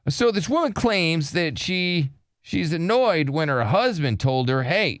So this woman claims that she's annoyed when her husband told her,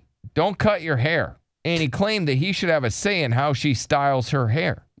 hey, don't cut your hair. And he claimed that he should have a say in how she styles her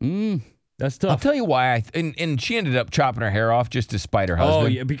hair. That's tough. I'll tell you why. And she ended up chopping her hair off just to spite her husband. Oh,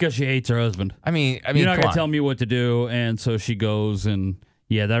 yeah, because she hates her husband. I mean, you're not going to tell me what to do. And so she goes and,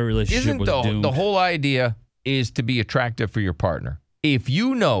 yeah, that relationship was doomed. The whole idea is to be attractive for your partner. If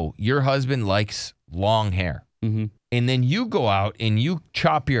you know your husband likes long hair, and then you go out and you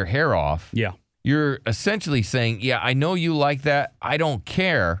chop your hair off, you're essentially saying, yeah, I know you like that. I don't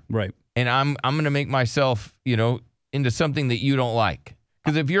care. Right. And I'm going to make myself, into something that you don't like.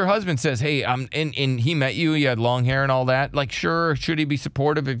 Because if your husband says, hey, and he met you, you had long hair and all that, like, sure, should he be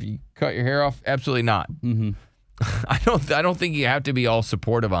supportive if you cut your hair off? Absolutely not. I don't think you have to be all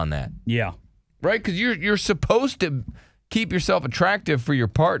supportive on that. Yeah. Right? Because you're supposed to keep yourself attractive for your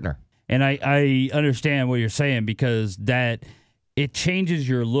partner. And I understand what you're saying because that it changes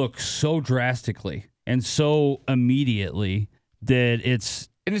your look so drastically and so immediately that it's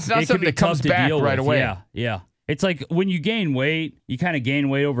not something that comes back right away. Yeah. It's like when you gain weight, you kind of gain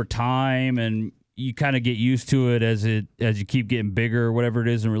weight over time and you kind of get used to it as you keep getting bigger or whatever it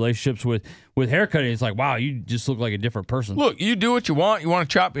is in relationships with haircutting. It's like, wow, you just look like a different person. Look, you do what you want. You want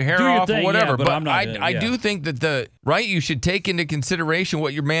to chop your hair off or whatever. But I do think that you should take into consideration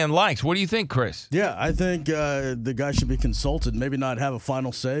what your man likes. What do you think, Chris? Yeah, I think the guy should be consulted. Maybe not have a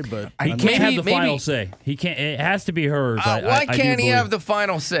final say, but he can't have the final say. He can't. It has to be hers. Why can't he have the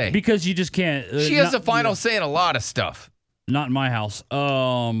final say? Because you just can't. She has the final say in a lot of stuff. Not in my house.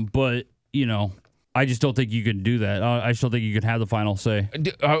 But I just don't think you can do that. I still think you can have the final say.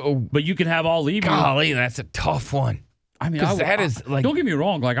 But you can have all leave. Golly, that's a tough one. I mean, don't get me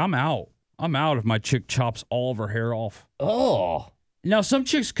wrong. Like, I'm out. I'm out if my chick chops all of her hair off. Oh. Now, some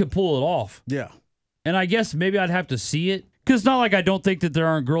chicks could pull it off. Yeah. And I guess maybe I'd have to see it. Because it's not like I don't think that there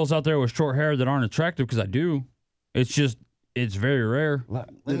aren't girls out there with short hair that aren't attractive, because I do. It's just, it's very rare.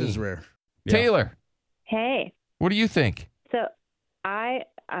 It is rare. Yeah. Taylor. Hey. What do you think?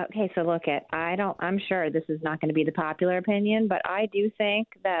 I'm sure this is not going to be the popular opinion, but I do think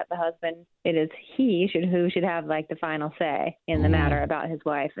that the husband, who should have like the final say in the matter about his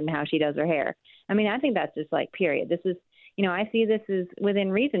wife and how she does her hair. I mean, I think that's just like, period. This is, I see this as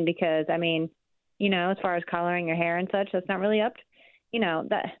within reason because, I mean, as far as coloring your hair and such, that's not really up to,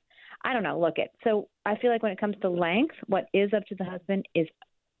 that, I don't know, so I feel like when it comes to length, what is up to the husband is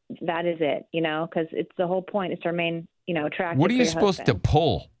it, because it's the whole point is to remain, attractive. What are you supposed to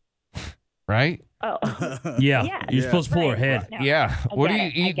pull? Right? Oh. Yeah. You're supposed to pull her head. No, yeah. What do you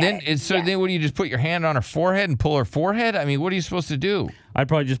eat then? Then what do you just put your hand on her forehead and pull her forehead? I mean, what are you supposed to do? I'd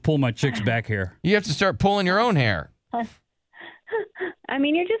probably just pull my chick's back hair. You have to start pulling your own hair. I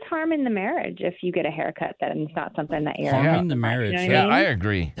mean, you're just harming the marriage if you get a haircut that it's not something that you're harming the marriage. I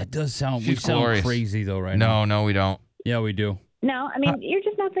agree. That does sound. We sound crazy though, right now. No, we don't. Yeah, we do. No, I mean, you're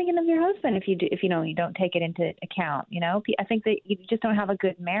just not thinking of your husband if you don't take it into account. I think that you just don't have a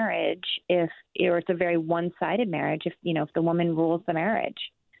good marriage or it's a very one-sided marriage if the woman rules the marriage.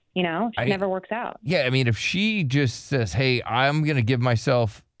 It never works out. Yeah, I mean, if she just says, "Hey, I'm gonna give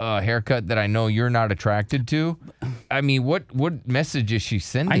myself a haircut that I know you're not attracted to," I mean, what message is she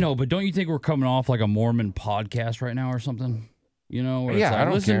sending? I know, but don't you think we're coming off like a Mormon podcast right now or something? Where it's I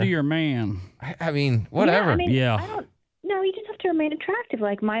don't listen care. to your man. I mean, whatever. No, you just have to remain attractive.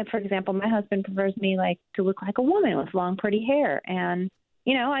 Like for example, my husband prefers me to look like a woman with long, pretty hair, and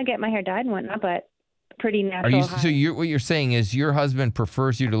I get my hair dyed and whatnot, but pretty natural. What you're saying is your husband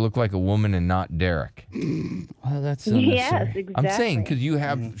prefers you to look like a woman and not Derek? Well, that's yes, exactly. I'm saying because you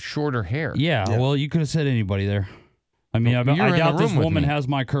have shorter hair. Yeah, well, you could have said anybody there. I mean, I doubt this woman has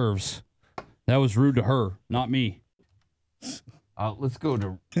my curves. That was rude to her, not me. Let's go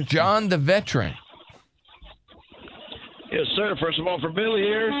to John the Veteran. Yes, sir. First of all, for Billy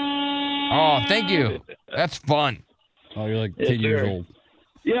here. Oh, thank you. That's fun. Oh, you're like 10 years old.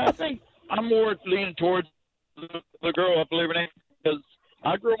 Yeah, I think I'm more leaning towards the girl, I believe her name, because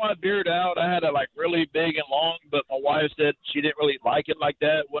I grew my beard out. I had it really big and long, but my wife said she didn't really like it like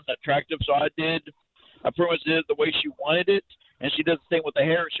that. It wasn't attractive, so I pretty much did it the way she wanted it. And she does the same with the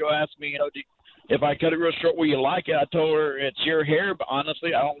hair. She'll ask me, if I cut it real short, will you like it? I told her it's your hair, but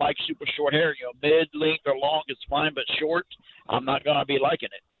honestly, I don't like super short hair. Mid-length or long is fine, but short, I'm not going to be liking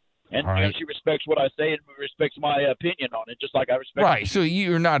it. And she respects what I say and respects my opinion on it, just like I respect. Right, so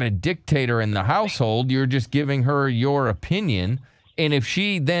you're not a dictator in the household. You're just giving her your opinion. And if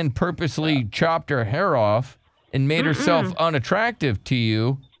she then purposely chopped her hair off and made herself unattractive to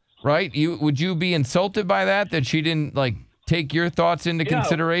you, right? Would you be insulted by that she didn't take your thoughts into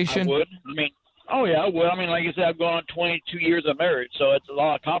consideration? I would. I mean, Oh yeah, well, I mean, like I said, I've gone 22 years of marriage, so it's a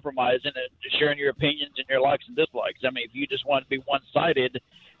lot of compromising and sharing your opinions and your likes and dislikes. I mean, if you just want to be one-sided,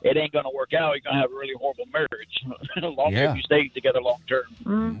 it ain't going to work out. You're going to have a really horrible marriage, long Yeah. if you stay together long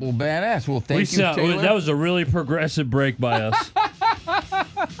term. Well, badass. Well, thank you, Lisa, Taylor. that was a really progressive break by us.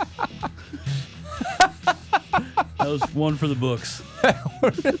 That was one for the books.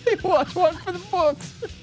 Really was one for the books.